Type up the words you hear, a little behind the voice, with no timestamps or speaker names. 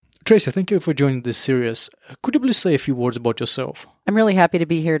Tracy, thank you for joining this series. Could you please say a few words about yourself? I'm really happy to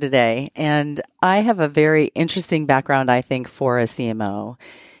be here today. And I have a very interesting background, I think, for a CMO,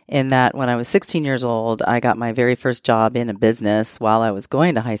 in that when I was 16 years old, I got my very first job in a business while I was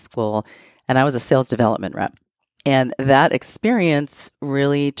going to high school, and I was a sales development rep. And that experience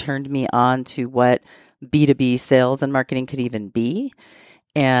really turned me on to what B2B sales and marketing could even be,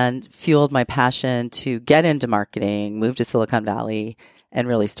 and fueled my passion to get into marketing, move to Silicon Valley, and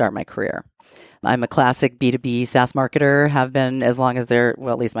really start my career. I'm a classic B2B SaaS marketer, have been as long as at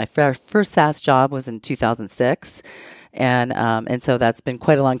least my first SaaS job was in 2006. And so that's been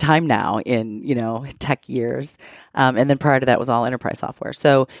quite a long time now in, tech years. And then prior to that was all enterprise software.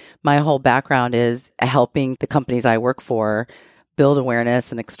 So my whole background is helping the companies I work for build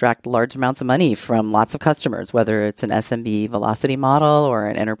awareness and extract large amounts of money from lots of customers, whether it's an SMB velocity model or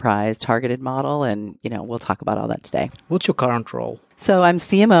an enterprise targeted model. And, we'll talk about all that today. What's your current role? So I'm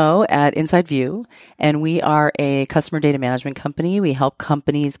CMO at InsideView, and we are a customer data management company. We help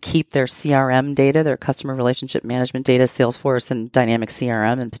companies keep their CRM data, their customer relationship management data, Salesforce and Dynamics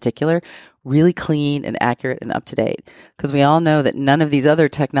CRM in particular, really clean and accurate and up to date. Because we all know that none of these other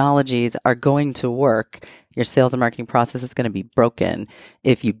technologies are going to work. Your sales and marketing process is going to be broken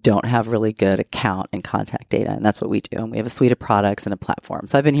if you don't have really good account and contact data. And that's what we do. And we have a suite of products and a platform.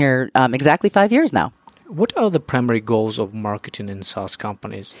 So I've been here exactly 5 years now. What are the primary goals of marketing in SaaS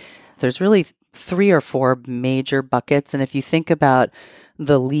companies? There's really 3 or 4 major buckets. And if you think about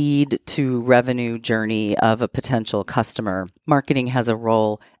the lead to revenue journey of a potential customer, marketing has a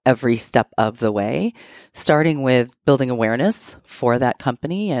role every step of the way, starting with building awareness for that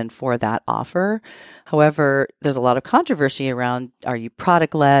company and for that offer. However, there's a lot of controversy around, are you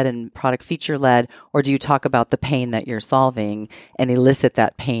product-led and product feature-led, or do you talk about the pain that you're solving and elicit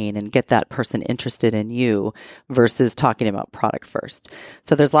that pain and get that person interested in you versus talking about product first?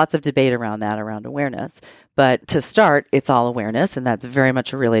 So there's lots of debate around that, around awareness. But to start, it's all awareness, and that's very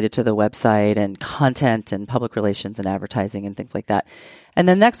much related to the website and content and public relations and advertising and things like that. And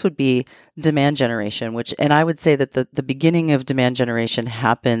then next would be demand generation, and I would say that the beginning of demand generation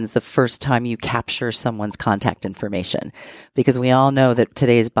happens the first time you capture someone's contact information, because we all know that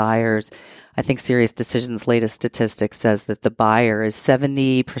today's buyers, I think SiriusDecisions' latest statistic says that the buyer is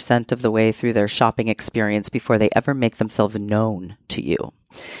 70% of the way through their shopping experience before they ever make themselves known to you.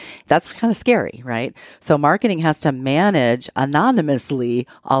 That's kind of scary, right? So marketing has to manage anonymously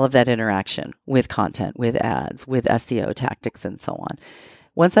all of that interaction with content, with ads, with SEO tactics, and so on.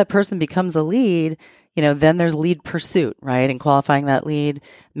 Once that person becomes a lead, then there's lead pursuit, right? And qualifying that lead,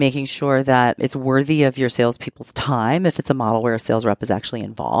 making sure that it's worthy of your salespeople's time if it's a model where a sales rep is actually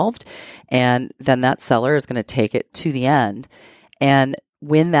involved. And then that seller is going to take it to the end and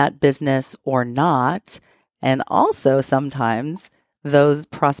win that business or not. And also sometimes those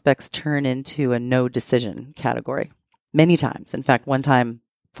prospects turn into a no decision category many times. In fact, one time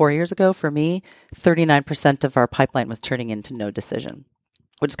 4 years ago for me, 39% of our pipeline was turning into no decision,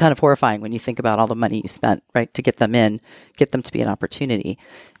 which is kind of horrifying when you think about all the money you spent, right, to get them in, get them to be an opportunity.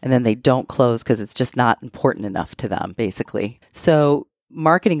 And then they don't close because it's just not important enough to them, basically. So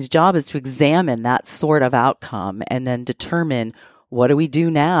marketing's job is to examine that sort of outcome and then determine, what do we do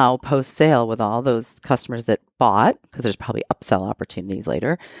now post-sale with all those customers that bought? Because there's probably upsell opportunities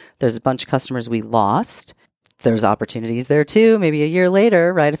later. There's a bunch of customers we lost. There's opportunities there too, maybe a year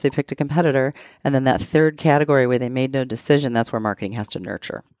later, right, if they picked a competitor. And then that third category where they made no decision, that's where marketing has to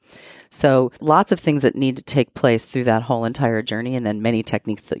nurture. So lots of things that need to take place through that whole entire journey, and then many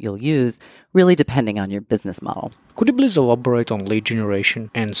techniques that you'll use, really depending on your business model. Could you please elaborate on lead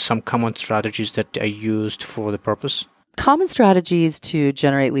generation and some common strategies that are used for the purpose? Common strategies to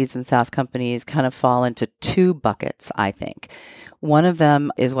generate leads in SaaS companies kind of fall into 2 buckets, I think. One of them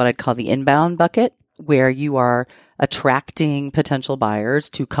is what I'd call the inbound bucket, where you are attracting potential buyers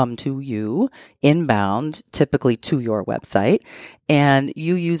to come to you inbound, typically to your website. And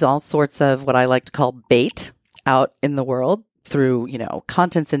you use all sorts of what I like to call bait out in the world through,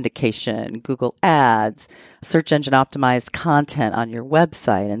 content syndication, Google Ads, search engine optimized content on your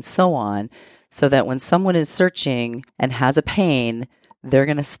website, and so on, so that when someone is searching and has a pain, they're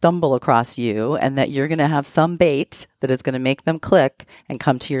going to stumble across you, and that you're going to have some bait that is going to make them click and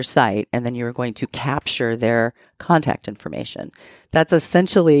come to your site, and then you're going to capture their contact information. That's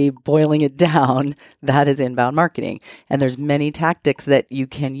essentially boiling it down. That is inbound marketing. And there's many tactics that you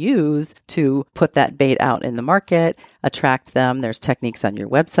can use to put that bait out in the market, attract them. There's techniques on your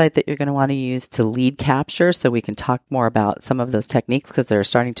website that you're going to want to use to lead capture. So we can talk more about some of those techniques because they're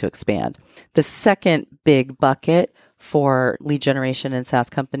starting to expand. The second big bucket for lead generation in SaaS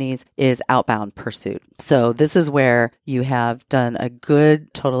companies is outbound pursuit. So this is where you have done a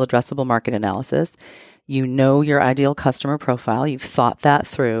good total addressable market analysis. You know your ideal customer profile. You've thought that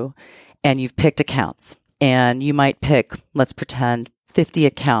through and you've picked accounts. And you might pick, let's pretend, 50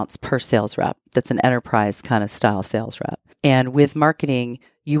 accounts per sales rep. That's an enterprise kind of style sales rep. And with marketing,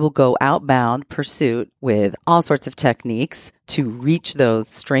 you will go outbound pursuit with all sorts of techniques to reach those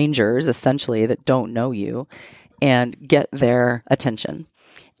strangers, essentially, that don't know you and get their attention.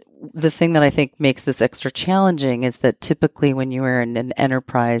 The thing that I think makes this extra challenging is that typically when you are in an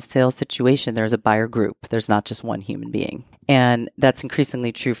enterprise sales situation, there's a buyer group. There's not just one human being. And that's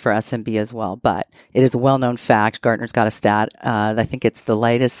increasingly true for SMB as well. But it is a well-known fact. Gartner's got a stat. I think it's the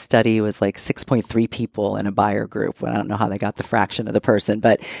latest study was like 6.3 people in a buyer group. I don't know how they got the fraction of the person.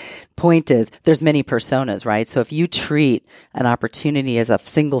 But point is, there's many personas, right? So if you treat an opportunity as a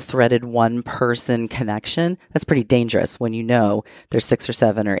single-threaded one-person connection, that's pretty dangerous when you know there's 6 or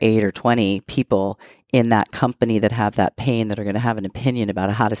 7 or 8 or 20 people in that company that have that pain, that are going to have an opinion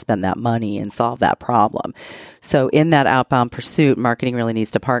about how to spend that money and solve that problem. So in that outbound pursuit, marketing really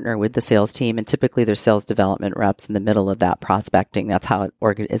needs to partner with the sales team. And typically there's sales development reps in the middle of that prospecting. That's how it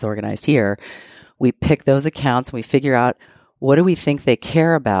is organized here. We pick those accounts and we figure out, what do we think they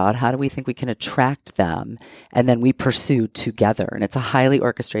care about? How do we think we can attract them? And then we pursue together. And it's a highly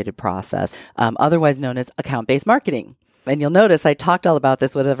orchestrated process, otherwise known as account-based marketing. And you'll notice I talked all about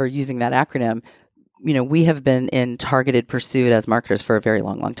this, whatever, using that acronym. You know, we have been in targeted pursuit as marketers for a very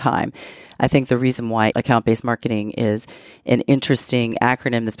long, long time. I think the reason why account-based marketing is an interesting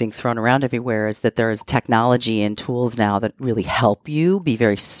acronym that's being thrown around everywhere is that there is technology and tools now that really help you be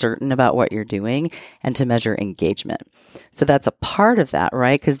very certain about what you're doing and to measure engagement. So that's a part of that,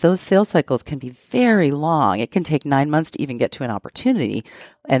 right? Because those sales cycles can be very long. It can take 9 months to even get to an opportunity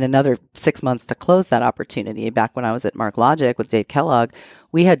and another 6 months to close that opportunity. Back when I was at MarkLogic with Dave Kellogg,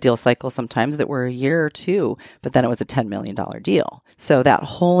 we had deal cycles sometimes that were a year or two, but then it was a $10 million deal. So that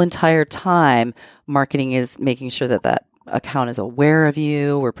whole entire time, marketing is making sure that that account is aware of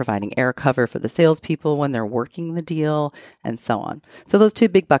you. We're providing air cover for the salespeople when they're working the deal and so on. So those two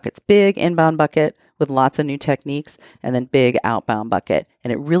big buckets, big inbound bucket with lots of new techniques and then big outbound bucket.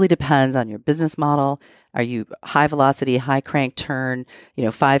 And it really depends on your business model. Are you high velocity, high crank turn,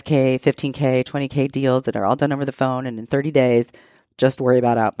 5K, 15K, 20K deals that are all done over the phone and in 30 days? Just worry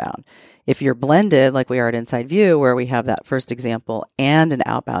about outbound. If you're blended, like we are at Inside View, where we have that first example and an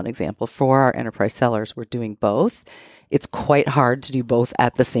outbound example for our enterprise sellers, we're doing both. It's quite hard to do both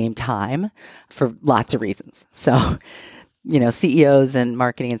at the same time for lots of reasons. So, CEOs and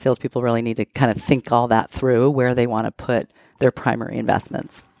marketing and salespeople really need to kind of think all that through, where they want to put their primary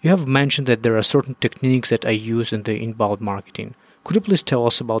investments. You have mentioned that there are certain techniques that are used in the inbound marketing. Could you please tell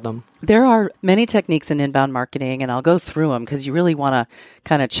us about them? There are many techniques in inbound marketing, and I'll go through them because you really want to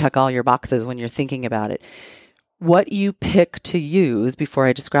kind of check all your boxes when you're thinking about it. What you pick to use before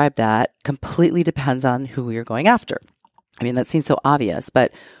I describe that completely depends on who you're going after. I mean, that seems so obvious,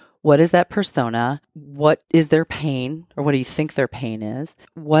 but what is that persona? What is their pain, or what do you think their pain is?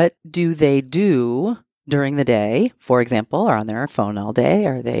 What do they do during the day, for example? Are on their phone all day?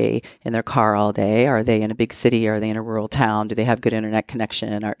 Are they in their car all day? Are they in a big city? Are they in a rural town? Do they have good internet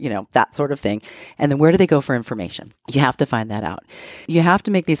connection? Or, that sort of thing. And then where do they go for information? You have to find that out. You have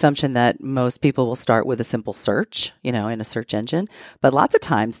to make the assumption that most people will start with a simple search, in a search engine. But lots of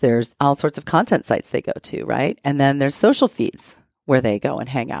times there's all sorts of content sites they go to, right? And then there's social feeds where they go and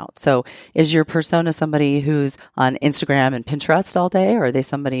hang out. So is your persona somebody who's on Instagram and Pinterest all day, or are they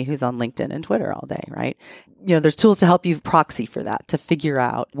somebody who's on LinkedIn and Twitter all day, right? There's tools to help you proxy for that, to figure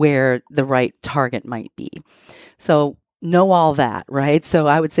out where the right target might be. So know all that, right? So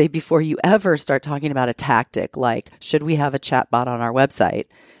I would say before you ever start talking about a tactic like, should we have a chatbot on our website?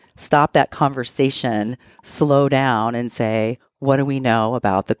 Stop that conversation, slow down and say, what do we know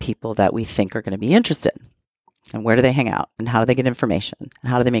about the people that we think are going to be interested? And where do they hang out? And how do they get information? And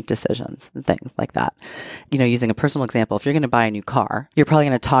how do they make decisions? And things like that. Using a personal example, if you're going to buy a new car, you're probably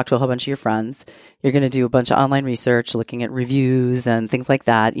going to talk to a whole bunch of your friends. You're going to do a bunch of online research, looking at reviews and things like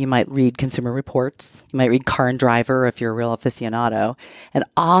that. You might read Consumer Reports. You might read Car and Driver if you're a real aficionado. And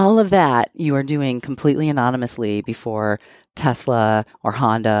all of that you are doing completely anonymously before Tesla or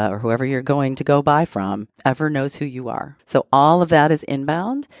Honda or whoever you're going to go buy from ever knows who you are. So all of that is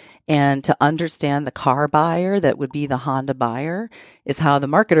inbound. And to understand the car buyer that would be the Honda buyer is how the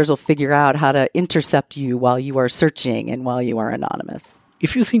marketers will figure out how to intercept you while you are searching and while you are anonymous.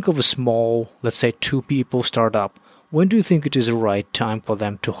 If you think of a small, let's say 2-people startup, when do you think it is the right time for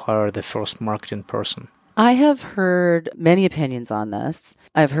them to hire the first marketing person? I have heard many opinions on this.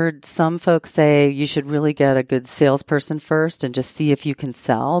 I've heard some folks say you should really get a good salesperson first and just see if you can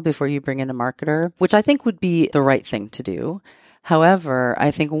sell before you bring in a marketer, which I think would be the right thing to do. However,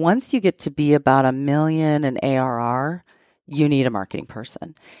 I think once you get to be about $1 million in ARR, you need a marketing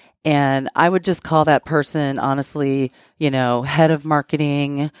person. And I would just call that person, honestly, head of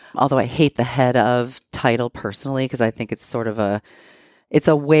marketing, although I hate the head of title personally, because I think it's sort of it's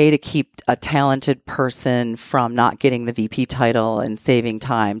a way to keep a talented person from not getting the VP title and saving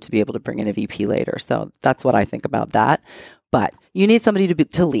time to be able to bring in a VP later. So that's what I think about that. But you need somebody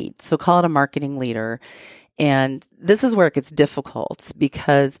to lead. So call it a marketing leader. And this is where it gets difficult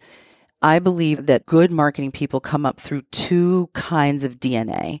because I believe that good marketing people come up through two kinds of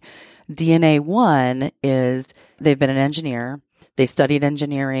DNA. DNA 1 is they've been an engineer. They studied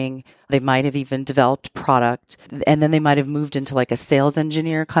engineering. They might have even developed product. And then they might have moved into like a sales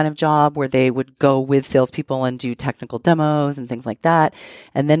engineer kind of job where they would go with salespeople and do technical demos and things like that.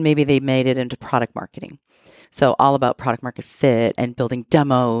 And then maybe they made it into product marketing. So all about product market fit and building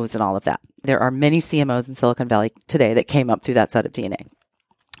demos and all of that. There are many CMOs in Silicon Valley today that came up through that set of DNA.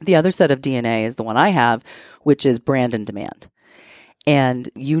 The other set of DNA is the one I have, which is brand and demand. And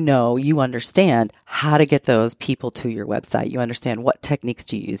you understand how to get those people to your website. You understand what techniques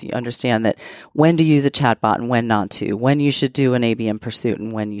to use. You understand that when to use a chatbot and when not to, when you should do an ABM pursuit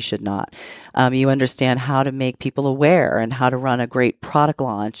and when you should not. You understand how to make people aware and how to run a great product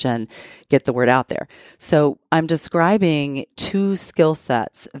launch and get the word out there. So I'm describing two skill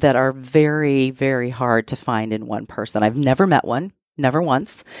sets that are very, very hard to find in one person. I've never met one, never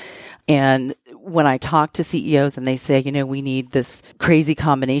once. And when I talk to CEOs and they say, we need this crazy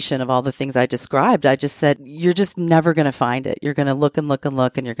combination of all the things I described, I just said, you're just never going to find it. You're going to look and look and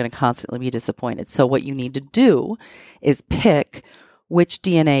look, and you're going to constantly be disappointed. So what you need to do is pick which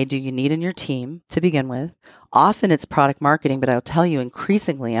DNA do you need in your team to begin with. Often it's product marketing, but I'll tell you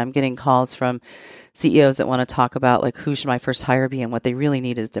increasingly, I'm getting calls from CEOs that want to talk about like, who should my first hire be? And what they really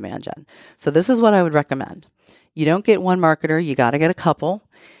need is demand gen. So this is what I would recommend. You don't get one marketer. You got to get a couple.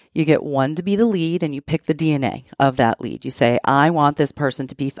 You get one to be the lead and you pick the DNA of that lead. You say, I want this person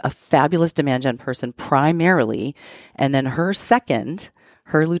to be a fabulous demand gen person primarily. And then her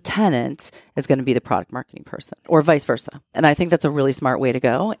lieutenant is going to be the product marketing person or vice versa. And I think that's a really smart way to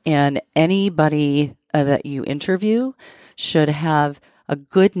go. And anybody that you interview should have a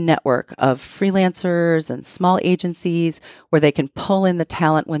good network of freelancers and small agencies where they can pull in the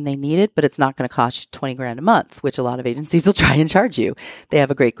talent when they need it, but it's not going to cost you $20,000 a month, which a lot of agencies will try and charge you. They have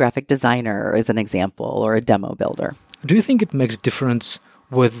a great graphic designer as an example or a demo builder. Do you think it makes difference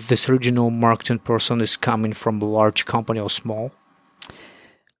whether this regional marketing person is coming from a large company or small?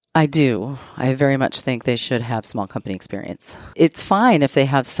 I do. I very much think they should have small company experience. It's fine if they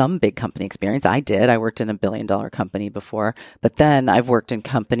have some big company experience. I did. I worked in a $1 billion company before, but then I've worked in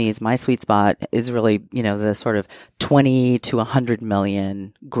companies. My sweet spot is really, the sort of 20 to 100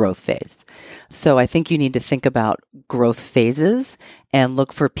 million growth phase. So I think you need to think about growth phases and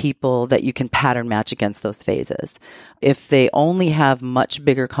look for people that you can pattern match against those phases. If they only have much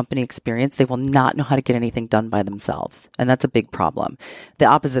bigger company experience, they will not know how to get anything done by themselves. And that's a big problem. The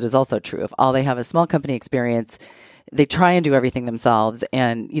opposite is also true. If all they have is small company experience, they try and do everything themselves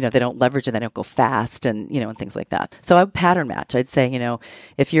and, they don't leverage and they don't go fast and, and things like that. So I would pattern match. I'd say,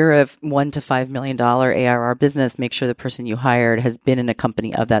 if you're a $1 to $5 million ARR business, make sure the person you hired has been in a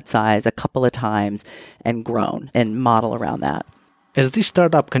company of that size a couple of times and grown and model around that. As this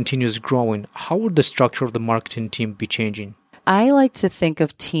startup continues growing, how would the structure of the marketing team be changing? I like to think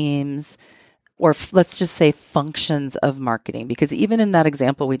of teams, or let's just say functions of marketing, because even in that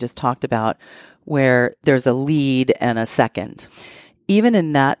example we just talked about where there's a lead and a second, even in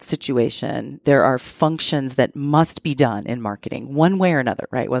that situation, there are functions that must be done in marketing one way or another,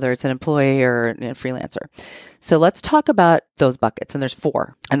 right? Whether it's an employee or a freelancer. So let's talk about those buckets. And there's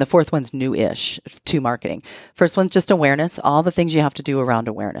 4. And the fourth one's new-ish to marketing. First one's just awareness, all the things you have to do around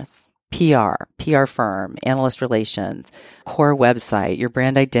awareness. PR firm, analyst relations, core website, your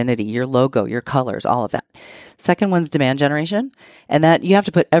brand identity, your logo, your colors, all of that. Second one's demand generation. And that you have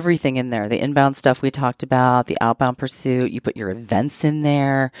to put everything in there. The inbound stuff we talked about, the outbound pursuit, you put your events in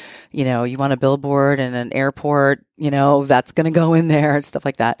there. You want a billboard in an airport, that's going to go in there, stuff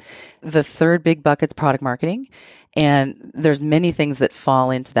like that. The third big bucket's product marketing. And there's many things that fall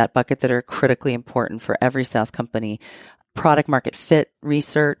into that bucket that are critically important for every SaaS company. product market fit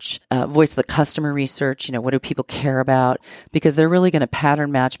research, voice of the customer research, what do people care about? Because they're really going to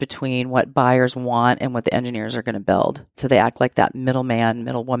pattern match between what buyers want and what the engineers are going to build. So they act like that middleman,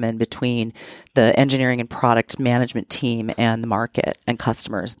 middlewoman between the engineering and product management team and the market and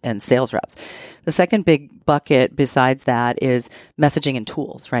customers and sales reps. The second big bucket besides that is messaging and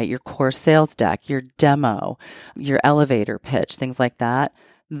tools, right? Your core sales deck, your demo, your elevator pitch, things like that.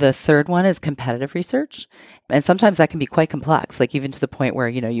 The third one is competitive research. And sometimes that can be quite complex, like even to the point where,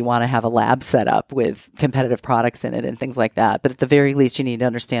 you want to have a lab set up with competitive products in it and things like that. But at the very least, you need to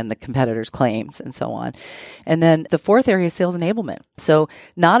understand the competitors' claims and so on. And then the fourth area is sales enablement. So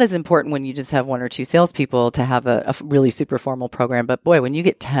not as important when you just have one or two salespeople to have a really super formal program. But boy, when you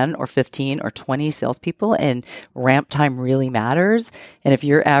get 10 or 15 or 20 salespeople and ramp time really matters. And if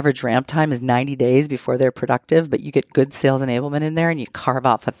your average ramp time is 90 days before they're productive, but you get good sales enablement in there and you carve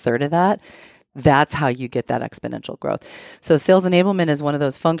off a third of that, that's how you get that exponential growth. So sales enablement is one of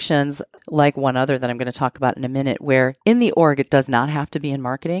those functions, like one other that I'm going to talk about in a minute, where in the org, it does not have to be in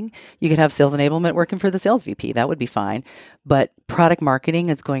marketing. You could have sales enablement working for the sales VP. That would be fine. But product marketing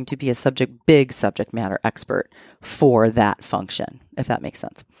is going to be a big subject matter expert for that function, if that makes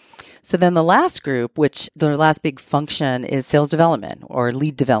sense. So then the last group, which the last big function is sales development or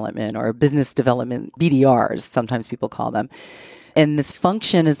lead development or business development, BDRs, sometimes people call them. And this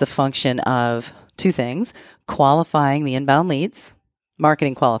function is the function of two things: qualifying the inbound leads.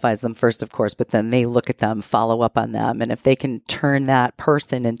 Marketing qualifies them first, of course, but then they look at them, follow up on them. And if they can turn that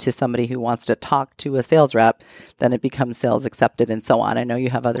person into somebody who wants to talk to a sales rep, then it becomes sales accepted and so on. I know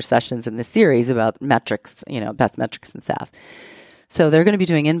you have other sessions in this series about metrics, best metrics in SaaS. So they're going to be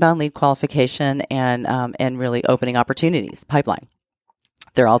doing inbound lead qualification and really opening opportunities, pipeline.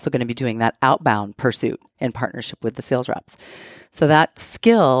 They're also going to be doing that outbound pursuit in partnership with the sales reps. So that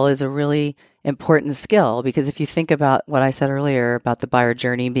skill is a really important skill, because if you think about what I said earlier about the buyer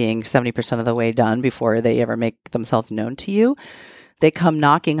journey being 70% of the way done before they ever make themselves known to you, they come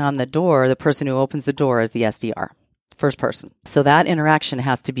knocking on the door. The person who opens the door is the SDR, first person. So that interaction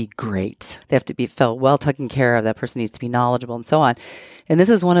has to be great. They have to be felt well taken care of. That person needs to be knowledgeable and so on. And this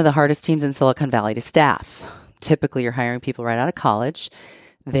is one of the hardest teams in Silicon Valley to staff. Typically, you're hiring people right out of college.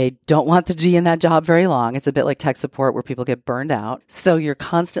 They don't want to be in that job very long. It's a bit like tech support where people get burned out. So you're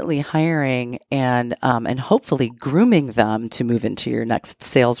constantly hiring and hopefully grooming them to move into your next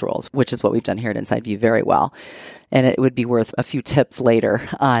sales roles, which is what we've done here at Inside View very well. And it would be worth a few tips later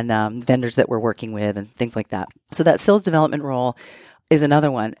on vendors that we're working with and things like that. So that sales development role is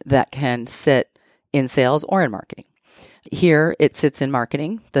another one that can sit in sales or in marketing. Here, it sits in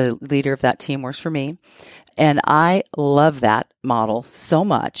marketing. The leader of that team works for me. And I love that model so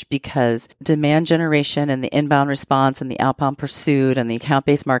much because demand generation and the inbound response and the outbound pursuit and the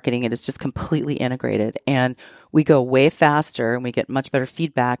account-based marketing, it is just completely integrated. And we go way faster and we get much better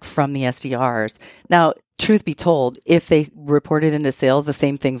feedback from the SDRs. Now, truth be told, if they reported into sales, the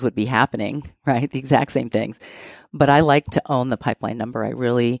same things would be happening, right? The exact same things. But I like to own the pipeline number. I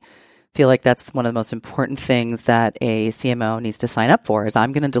really feel like that's one of the most important things that a CMO needs to sign up for is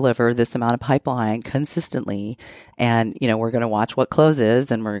I'm going to deliver this amount of pipeline consistently. And, we're going to watch what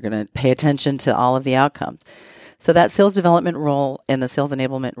closes and we're going to pay attention to all of the outcomes. So that sales development role and the sales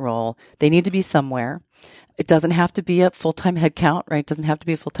enablement role, they need to be somewhere. It doesn't have to be a full-time headcount, right? It doesn't have to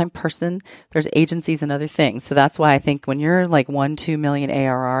be a full-time person. There's agencies and other things. So that's why I think when you're like 1-2 million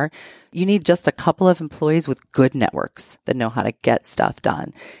ARR, you need just a couple of employees with good networks that know how to get stuff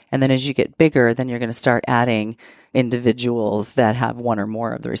done. And then as you get bigger, then you're going to start adding individuals that have one or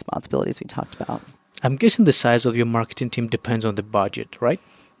more of the responsibilities we talked about. I'm guessing the size of your marketing team depends on the budget, right?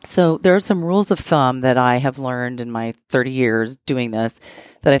 So there are some rules of thumb that I have learned in my 30 years doing this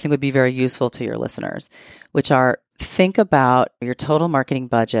that I think would be very useful to your listeners, which are think about your total marketing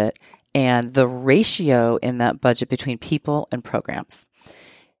budget and the ratio in that budget between people and programs.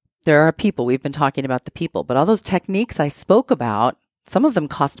 There are people, we've been talking about the people, but all those techniques I spoke about, some of them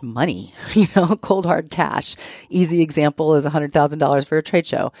cost money, cold hard cash. Easy example is $100,000 for a trade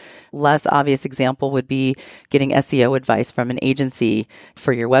show. Less obvious example would be getting SEO advice from an agency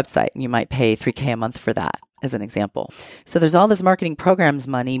for your website. And you might pay $3,000 a month for that as an example. So there's all this marketing programs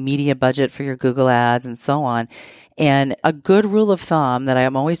money, media budget for your Google ads and so on. And a good rule of thumb that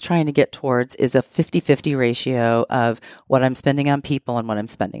I'm always trying to get towards is a 50-50 ratio of what I'm spending on people and what I'm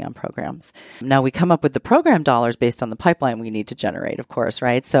spending on programs. Now, we come up with the program dollars based on the pipeline we need to generate, of course,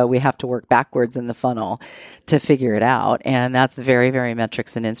 right? So we have to work backwards in the funnel to figure it out. And that's very, very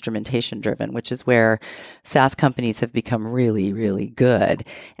metrics and instrumentation driven, which is where SaaS companies have become really, really good.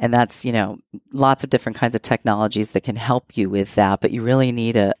 And that's, lots of different kinds of technologies that can help you with that. But you really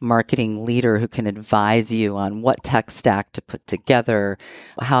need a marketing leader who can advise you on what tech stack to put together,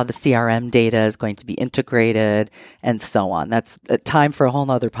 how the CRM data is going to be integrated, and so on. That's a time for a whole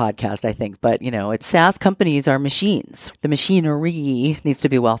nother podcast, I think. But, it's SaaS companies are machines. The machinery needs to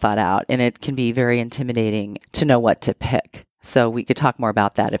be well thought out, and it can be very intimidating to know what to pick. So we could talk more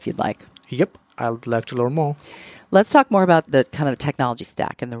about that if you'd like. Yep, I'd like to learn more. Let's talk more about the kind of technology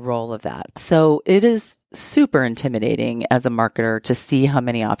stack and the role of that. So it is super intimidating as a marketer to see how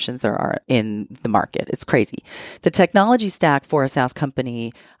many options there are in the market. It's crazy. The technology stack for a SaaS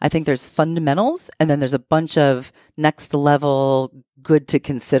company, I think there's fundamentals, and then there's a bunch of next level, good to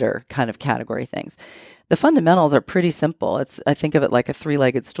consider kind of category things. The fundamentals are pretty simple. I think of it like a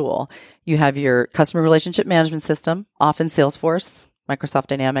three-legged stool. You have your customer relationship management system, often Salesforce. Microsoft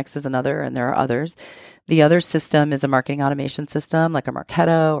Dynamics is another, and there are others. The other system is a marketing automation system like a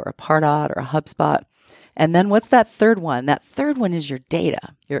Marketo or a Pardot or a HubSpot. And then what's that third one? That third one is your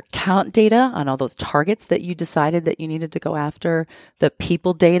data, your account data on all those targets that you decided that you needed to go after, the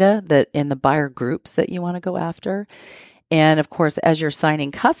people data that in the buyer groups that you want to go after. And of course, as you're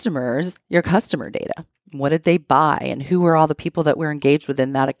signing customers, your customer data. What did they buy, and who are all the people that were engaged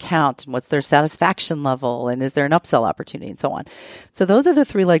within that account, and what's their satisfaction level, and is there an upsell opportunity, and so on. So those are the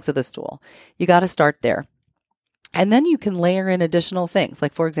three legs of the stool. You got to start there. And then you can layer in additional things.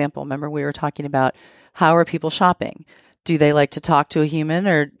 Like, for example, remember we were talking about how are people shopping? Do they like to talk to a human,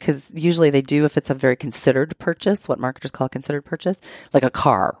 or because usually they do if it's a very considered purchase, what marketers call a considered purchase, like a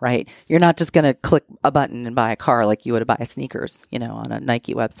car, right? You're not just going to click a button and buy a car like you would buy sneakers, on a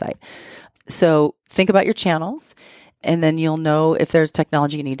Nike website. So think about your channels, and then you'll know if there's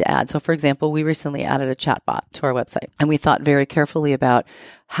technology you need to add. So for example, we recently added a chatbot to our website, and we thought very carefully about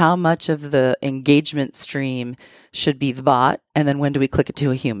how much of the engagement stream should be the bot, and then when do we click it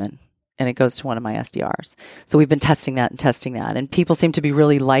to a human? And it goes to one of my SDRs. So we've been testing that. And people seem to be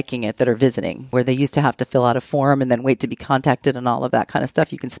really liking it that are visiting, where they used to have to fill out a form and then wait to be contacted and all of that kind of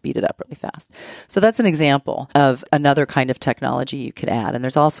stuff. You can speed it up really fast. So that's an example of another kind of technology you could add. And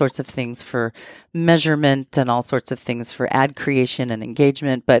there's all sorts of things for measurement and all sorts of things for ad creation and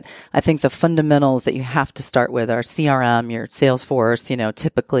engagement. But I think the fundamentals that you have to start with are CRM, your Salesforce,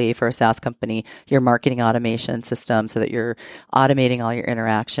 typically for a SaaS company, your marketing automation system so that you're automating all your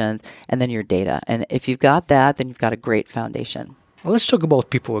interactions, and then your data. And if you've got that, then you've got a great foundation. Well, let's talk about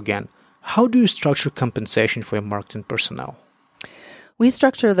people again. How do you structure compensation for your marketing personnel? We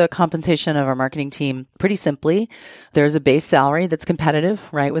structure the compensation of our marketing team pretty simply. There's a base salary that's competitive,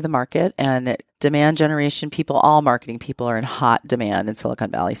 right, with the market, and demand generation people, all marketing people are in hot demand in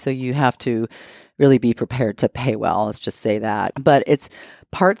Silicon Valley. So you have to really be prepared to pay well. Let's just say that. But it's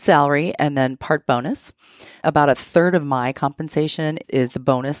part salary and then part bonus. About a third of my compensation is the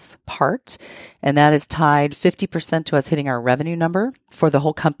bonus part, and that is tied 50% to us hitting our revenue number for the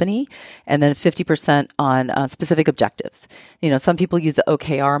whole company, and then 50% on specific objectives. Some people use the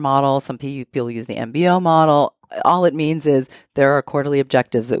OKR model, some people use the MBO model. All it means is there are quarterly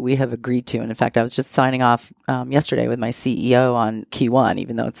objectives that we have agreed to. And in fact, I was just signing off yesterday with my CEO on Q1,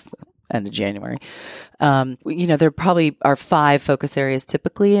 even though it's end of January. There probably are 5 focus areas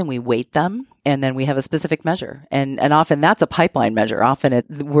typically, and we weight them. And then we have a specific measure. And often that's a pipeline measure. Often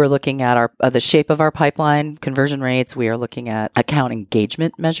we're looking at the shape of our pipeline, conversion rates. We are looking at account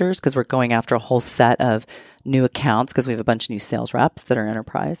engagement measures because we're going after a whole set of new accounts because we have a bunch of new sales reps that are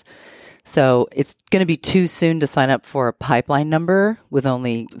enterprise. So it's going to be too soon to sign up for a pipeline number with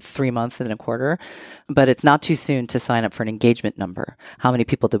only 3 months and a quarter, but it's not too soon to sign up for an engagement number. How many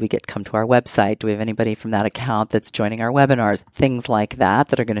people do we get come to our website? Do we have anybody from that account that's joining our webinars? Things like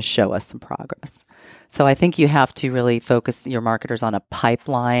that are going to show us some progress. So I think you have to really focus your marketers on a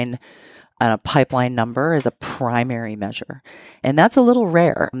pipeline, and a pipeline number as a primary measure. And that's a little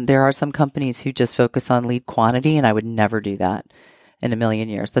rare. There are some companies who just focus on lead quantity, and I would never do that in a million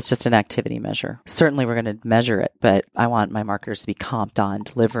years. That's just an activity measure. Certainly we're going to measure it, but I want my marketers to be comped on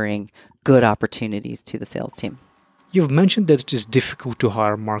delivering good opportunities to the sales team. You've mentioned that it is difficult to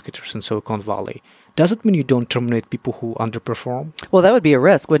hire marketers in Silicon Valley. Does it mean you don't terminate people who underperform? Well, that would be a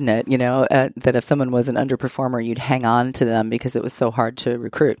risk, wouldn't it? That if someone was an underperformer, you'd hang on to them because it was so hard to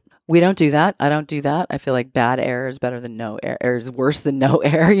recruit. We don't do that. I don't do that. I feel like bad air is better than no air. Air is worse than no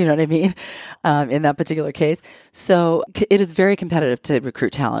air. You know what I mean? In that particular case. So it is very competitive to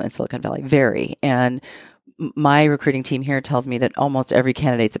recruit talent in Silicon Valley. Very. And my recruiting team here tells me that almost every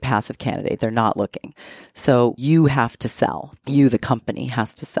candidate's a passive candidate. They're not looking. So you have to sell. You, the company,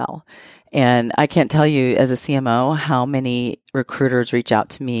 has to sell. And I can't tell you as a CMO how many recruiters reach out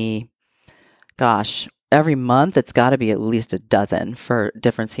to me, every month, it's got to be at least a dozen for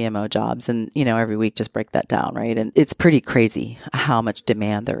different CMO jobs. And, every week, just break that down, right? And it's pretty crazy how much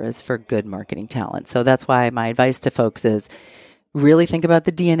demand there is for good marketing talent. So that's why my advice to folks is really think about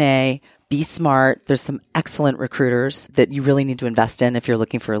the DNA, be smart. There's some excellent recruiters that you really need to invest in if you're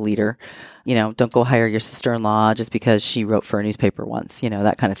looking for a leader. Don't go hire your sister-in-law just because she wrote for a newspaper once,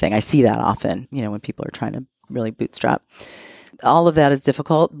 that kind of thing. I see that often, when people are trying to really bootstrap. All of that is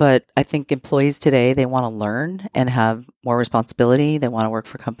difficult, but I think employees today, they want to learn and have more responsibility. They want to work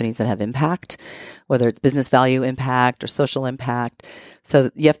for companies that have impact, whether it's business value impact or social impact. So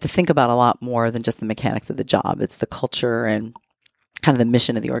you have to think about a lot more than just the mechanics of the job. It's the culture and kind of the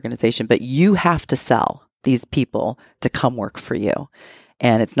mission of the organization. But you have to sell these people to come work for you.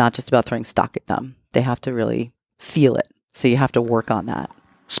 And it's not just about throwing stock at them. They have to really feel it. So you have to work on that.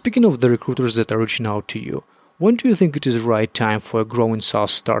 Speaking of the recruiters that are reaching out to you, when do you think it is the right time for a growing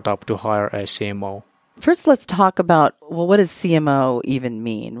SaaS startup to hire a CMO? First, let's talk about, what does CMO even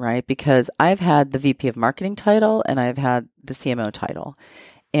mean, right? Because I've had the VP of Marketing title and I've had the CMO title.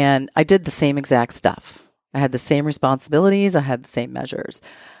 And I did the same exact stuff. I had the same responsibilities. I had the same measures.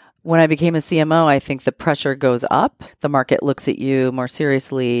 When I became a CMO, I think the pressure goes up. The market looks at you more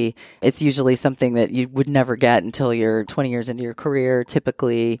seriously. It's usually something that you would never get until you're 20 years into your career,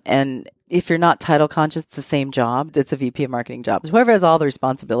 typically. And if you're not title conscious, it's the same job. It's a VP of marketing job. Whoever has all the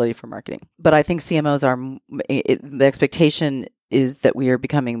responsibility for marketing. But I think CMOs the expectation is that we are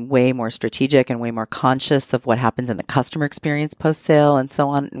becoming way more strategic and way more conscious of what happens in the customer experience post-sale and so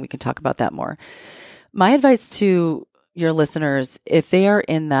on. And we can talk about that more. My advice to your listeners, if they are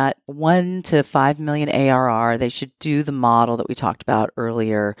in that 1 to 5 million ARR, they should do the model that we talked about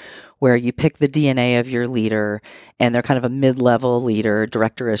earlier, where you pick the DNA of your leader and they're kind of a mid-level leader,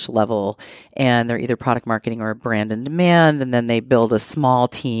 director-ish level, and they're either product marketing or a brand in demand, and then they build a small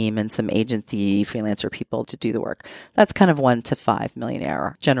team and some agency freelancer people to do the work. That's kind of 1 to 5 million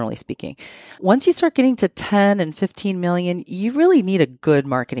ARR, generally speaking. Once you start getting to 10 and 15 million, you really need a good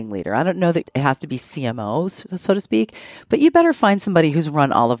marketing leader. I don't know that it has to be CMOs, so to speak, but you better find somebody who's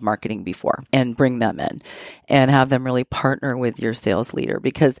run all of marketing before and bring them in and have them really partner with your sales leader,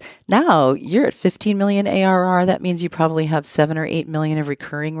 because now you're at 15 million ARR. That means you probably have 7 or 8 million of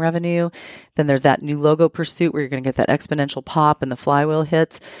recurring revenue. Then there's that new logo pursuit where you're going to get that exponential pop and the flywheel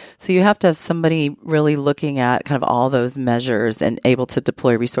hits. So you have to have somebody really looking at kind of all those measures and able to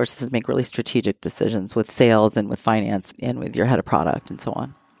deploy resources and make really strategic decisions with sales and with finance and with your head of product and so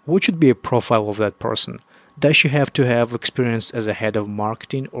on. What should be a profile of that person? Does she have to have experience as a head of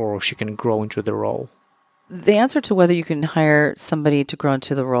marketing, or she can grow into the role? The answer to whether you can hire somebody to grow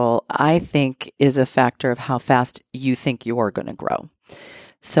into the role, I think, is a factor of how fast you think you're going to grow.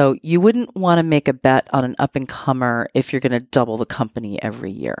 So you wouldn't want to make a bet on an up-and-comer if you're going to double the company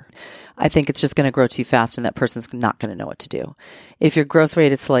every year. I think it's just going to grow too fast and that person's not going to know what to do. If your growth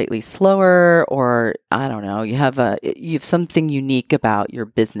rate is slightly slower, or I don't know, you have something unique about your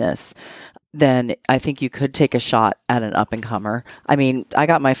business, then I think you could take a shot at an up-and-comer. I mean, I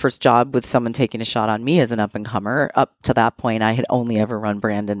got my first job with someone taking a shot on me as an up-and-comer. Up to that point, I had only ever run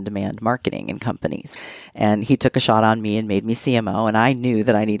brand and demand marketing in companies. And he took a shot on me and made me CMO. And I knew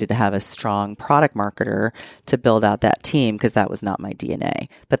that I needed to have a strong product marketer to build out that team, because that was not my DNA.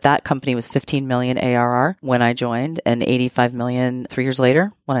 But that company was 15 million ARR when I joined and 85 million 3 years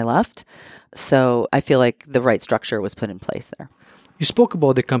later when I left. So I feel like the right structure was put in place there. You spoke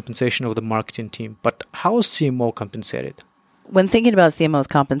about the compensation of the marketing team, but how is CMO compensated? When thinking about CMO's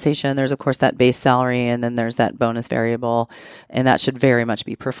compensation, there's, of course, that base salary, and then there's that bonus variable, and that should very much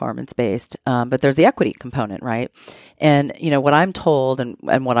be performance-based. But there's the equity component, right? And, what I'm told and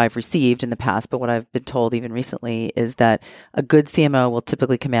what I've received in the past, but what I've been told even recently, is that a good CMO will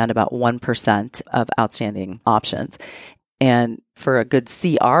typically command about 1% of outstanding options. And for a good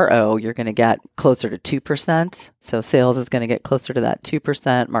CRO, you're going to get closer to 2%. So sales is going to get closer to that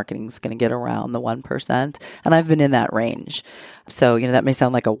 2%. Marketing is going to get around the 1%. And I've been in that range. So, that may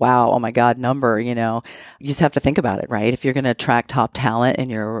sound like a wow, oh my God number, You just have to think about it, right? If you're going to attract top talent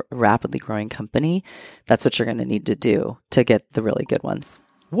in your rapidly growing company, that's what you're going to need to do to get the really good ones.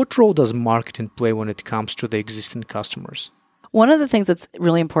 What role does marketing play when it comes to the existing customers? One of the things that's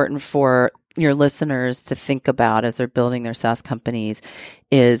really important for your listeners to think about as they're building their SaaS companies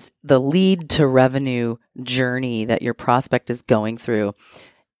is the lead to revenue journey that your prospect is going through.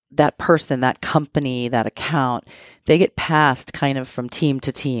 That person, that company, that account, they get passed kind of from team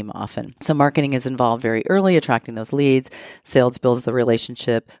to team often. So marketing is involved very early, attracting those leads. Sales builds the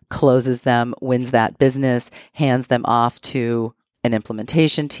relationship, closes them, wins that business, hands them off to an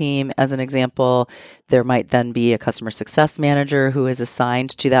implementation team, as an example. There might then be a customer success manager who is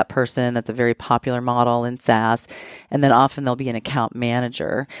assigned to that person. That's a very popular model in SaaS. And then often there'll be an account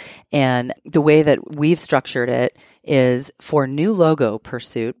manager. And the way that we've structured it is for new logo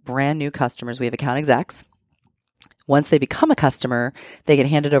pursuit, brand new customers, we have account execs. Once they become a customer, they get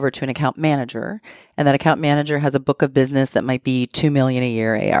handed over to an account manager, and that account manager has a book of business that might be $2 million a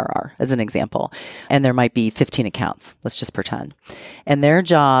year ARR, as an example. And there might be 15 accounts. Let's just pretend. And their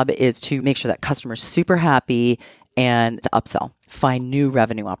job is to make sure that customer's super happy and to upsell, find new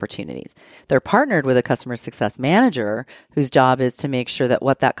revenue opportunities. They're partnered with a customer success manager whose job is to make sure that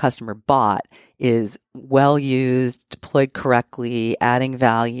what that customer bought is well used, deployed correctly, adding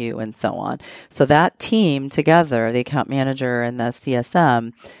value, and so on. So that team together, the account manager and the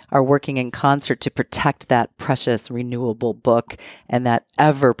CSM, are working in concert to protect that precious renewable book and that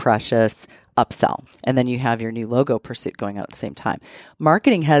ever precious upsell. And then you have your new logo pursuit going on at the same time.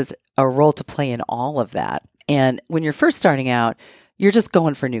 Marketing has a role to play in all of that. And when you're first starting out, you're just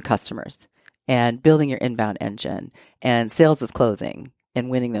going for new customers and building your inbound engine, and sales is closing and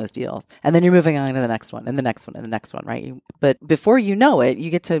winning those deals. And then you're moving on to the next one and the next one and the next one, right? But before you know it, you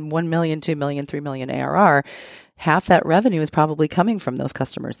get to 1 million, 2 million, 3 million ARR. Half that revenue is probably coming from those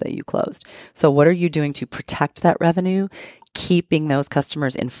customers that you closed. So what are you doing to protect that revenue? Keeping those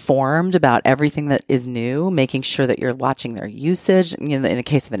customers informed about everything that is new, making sure that you're watching their usage. You know, in a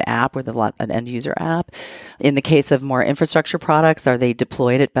case of an app, with an end user app. In the case of more infrastructure products, are they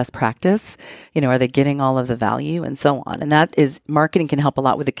deployed at best practice? You know, are they getting all of the value, and so on? And that is, marketing can help a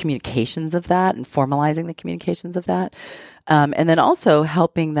lot with the communications of that and formalizing the communications of that. And then also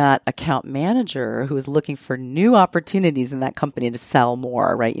helping that account manager who is looking for new opportunities in that company to sell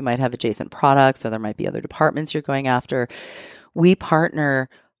more, right? You might have adjacent products, or there might be other departments you're going after. We partner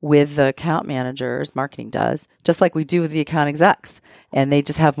with the account managers, marketing does, just like we do with the account execs. And they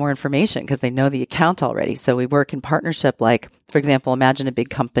just have more information because they know the account already. So we work in partnership. Like, for example, imagine a big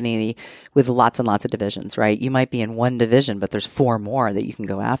company with lots and lots of divisions, right? You might be in one division, but there's 4 more that you can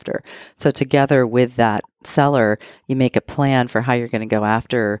go after. So together with that seller, you make a plan for how you're going to go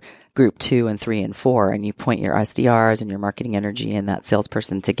after group 2 and 3 and 4, and you point your SDRs and your marketing energy and that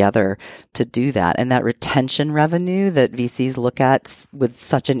salesperson together to do that. And that retention revenue that VCs look at with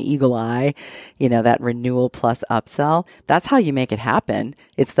such an eagle eye, you know, that renewal plus upsell, that's how you make it happen.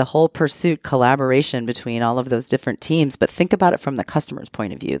 It's the whole pursuit collaboration between all of those different teams. But think about it from the customer's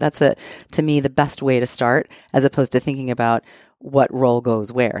point of view. That's, to me, the best way to start, as opposed to thinking about what role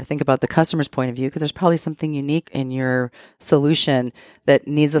goes where. Think about the customer's point of view, because there's probably something unique in your solution that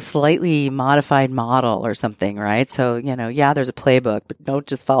needs a slightly modified model or something, right? So, you know, yeah, there's a playbook, but don't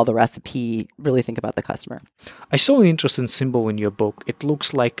just follow the recipe. Really think about the customer. I saw an interesting symbol in your book. It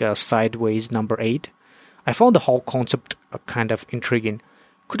looks like a sideways number 8. I found the whole concept kind of intriguing.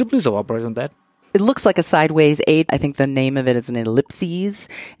 Could you please elaborate on that? It looks like a sideways 8. I think the name of it is an ellipses,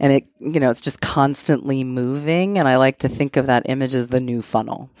 and it, you know, it's just constantly moving. And I like to think of that image as the new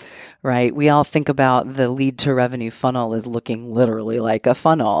funnel, right? We all think about the lead to revenue funnel as looking literally like a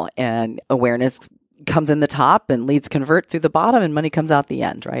funnel, and awareness comes in the top and leads convert through the bottom and money comes out the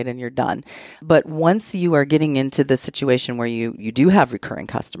end, right? And you're done. But once you are getting into the situation where you do have recurring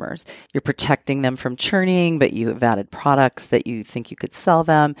customers, you're protecting them from churning, but you have added products that you think you could sell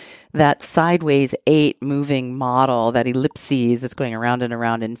them. That sideways 8 moving model, that ellipses that's going around and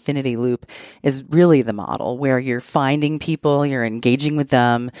around, infinity loop, is really the model where you're finding people, you're engaging with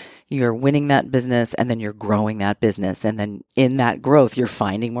them, you're winning that business, and then you're growing that business. And then in that growth, you're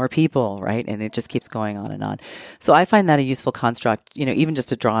finding more people, right? And it just keeps going on and on. So I find that a useful construct, you know, even just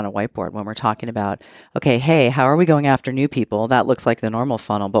to draw on a whiteboard when we're talking about, okay, hey, how are we going after new people? That looks like the normal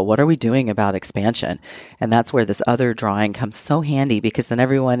funnel, but what are we doing about expansion? And that's where this other drawing comes so handy, because then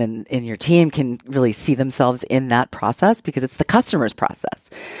everyone in your team can really see themselves in that process, because it's the customer's process.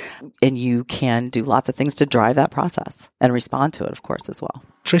 And you can do lots of things to drive that process and respond to it, of course, as well.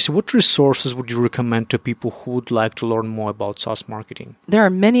 Tracy, what resources would you recommend to people who would like to learn more about SaaS marketing? There are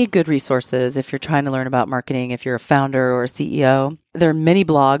many good resources if you're trying to learn about marketing, if you're a founder or a CEO. There are many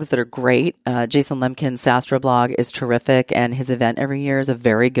blogs that are great. Jason Lemkin's Sastra blog is terrific, and his event every year is a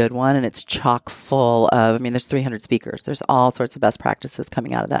very good one, and it's chock full of, I mean, there's 300 speakers. There's all sorts of best practices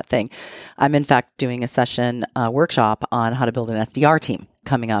coming out of that thing. I'm, in fact, doing a session workshop on how to build an SDR team.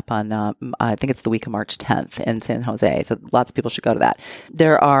 coming up on, I think it's the week of March 10th in San Jose. So lots of people should go to that.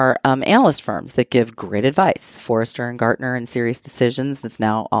 There are analyst firms that give great advice. Forrester and Gartner and SiriusDecisions, that's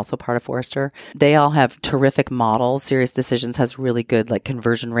now also part of Forrester. They all have terrific models. SiriusDecisions has really good like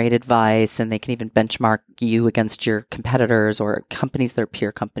conversion rate advice, and they can even benchmark you against your competitors or companies that are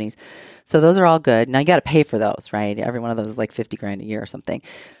peer companies. So those are all good. Now you got to pay for those, right? Every one of those is like $50,000 a year or something.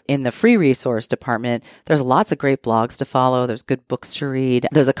 In the free resource department, there's lots of great blogs to follow. There's good books to read.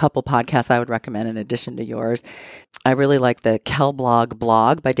 There's a couple podcasts I would recommend in addition to yours. I really like the Kellblog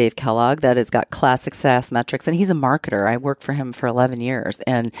blog by Dave Kellogg that has got classic SaaS metrics, and he's a marketer. I worked for him for 11 years,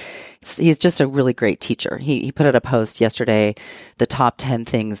 and he's just a really great teacher. He put out a post yesterday, the top 10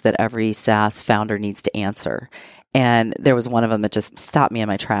 things that every SaaS founder needs to answer. And there was one of them that just stopped me in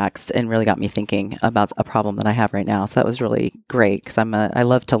my tracks and really got me thinking about a problem that I have right now. So that was really great because I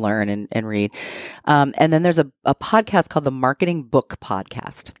love to learn and read. And then there's a podcast called the Marketing Book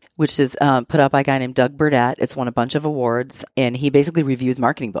Podcast, which is put out by a guy named Doug Burdett. It's won a bunch of awards, and he basically reviews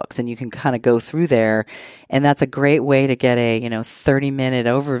marketing books, and you can kind of go through there. And that's a great way to get a 30-minute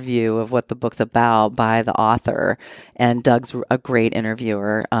overview of what the book's about by the author. And Doug's a great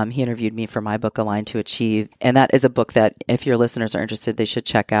interviewer. He interviewed me for my book, Align to Achieve. And that is a book that if your listeners are interested, they should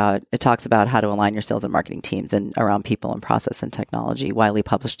check out. It talks about how to align your sales and marketing teams and around people and process and technology. Wiley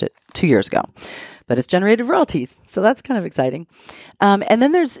published it 2 years ago, but it's generated royalties. So that's kind of exciting. And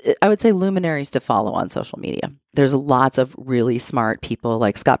then there's, I would say, luminaries to follow on social media. There's lots of really smart people,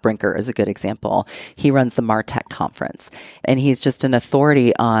 like Scott Brinker is a good example. He runs the MarTech conference, and he's just an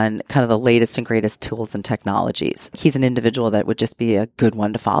authority on kind of the latest and greatest tools and technologies. He's an individual that would just be a good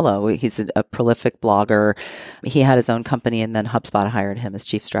one to follow. He's a prolific blogger. He had his own company, and then HubSpot hired him as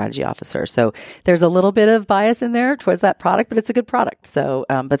chief strategy officer. So there's a little bit of bias in there towards that product, but it's a good product. So,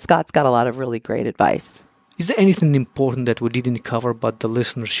 but Scott's got a lot of really great advice. Is there anything important that we didn't cover but the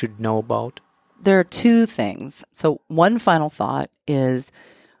listeners should know about? There are two things. So one final thought is,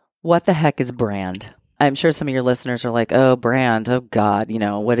 what the heck is brand? I'm sure some of your listeners are like, oh, brand, oh God,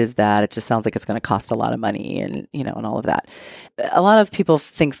 what is that? It just sounds like it's going to cost a lot of money and all of that. A lot of people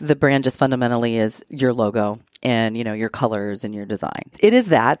think the brand just fundamentally is your logo and, your colors and your design. It is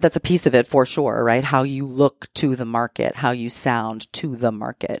that. That's a piece of it for sure, right? How you look to the market, how you sound to the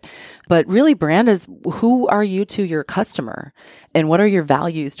market. But really, brand is, who are you to your customer? And what are your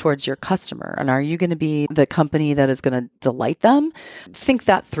values towards your customer? And are you going to be the company that is going to delight them? Think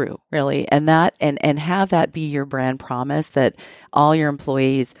that through, really. And have that be your brand promise that all your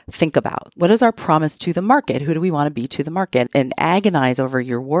employees think about. What is our promise to the market? Who do we want to be to the market? And agonize over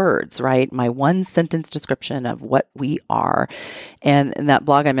your words, right? My one sentence description of what we are. And in that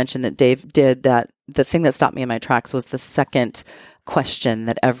blog I mentioned that Dave did, that the thing that stopped me in my tracks was the second question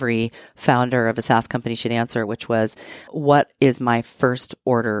that every founder of a SaaS company should answer, which was, what is my first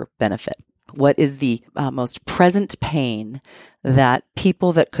order benefit? What is the most present pain that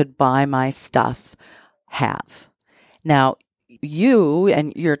people that could buy my stuff have? Now, you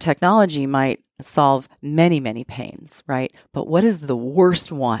and your technology might solve many, many pains, right? But what is the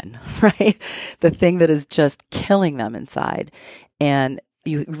worst one, right? The thing that is just killing them inside. And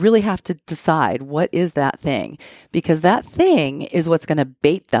you really have to decide, what is that thing? Because that thing is what's going to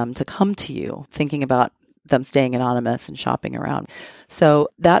bait them to come to you, thinking about them staying anonymous and shopping around. So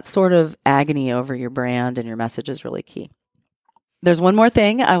that sort of agony over your brand and your message is really key. There's one more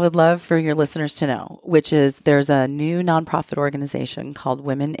thing I would love for your listeners to know, which is there's a new nonprofit organization called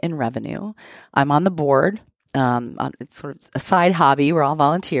Women in Revenue. I'm on the board. It's sort of a side hobby. We're all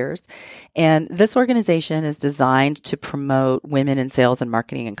volunteers. And this organization is designed to promote women in sales and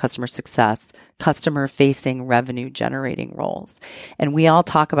marketing and customer success, customer-facing, revenue-generating roles. And we all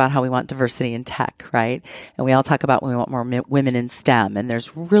talk about how we want diversity in tech, right? And we all talk about we want more women in STEM. And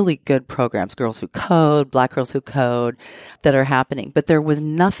there's really good programs, Girls Who Code, Black Girls Who Code, that are happening. But there was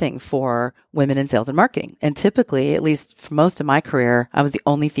nothing for women in sales and marketing. And typically, at least for most of my career, I was the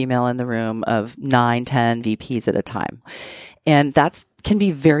only female in the room of 9, 10 VPs at a time. And that can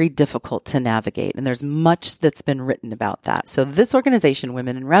be very difficult to navigate. And there's much that's been written about that. So this organization,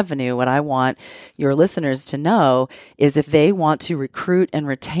 Women in Revenue, what I want your listeners to know is if they want to recruit and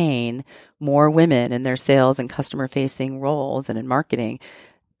retain more women in their sales and customer facing roles and in marketing,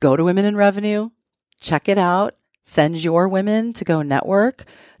 go to Women in Revenue, check it out, send your women to go network,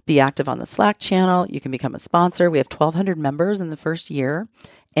 be active on the Slack channel. You can become a sponsor. We have 1,200 members in the first year.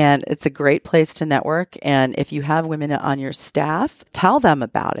 And it's a great place to network. And if you have women on your staff, tell them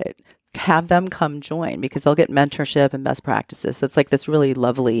about it. Have them come join because they'll get mentorship and best practices. So it's like this really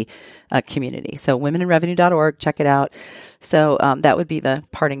lovely community. So womeninrevenue.org, check it out. So that would be the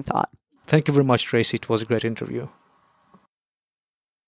parting thought. Thank you very much, Tracy. It was a great interview.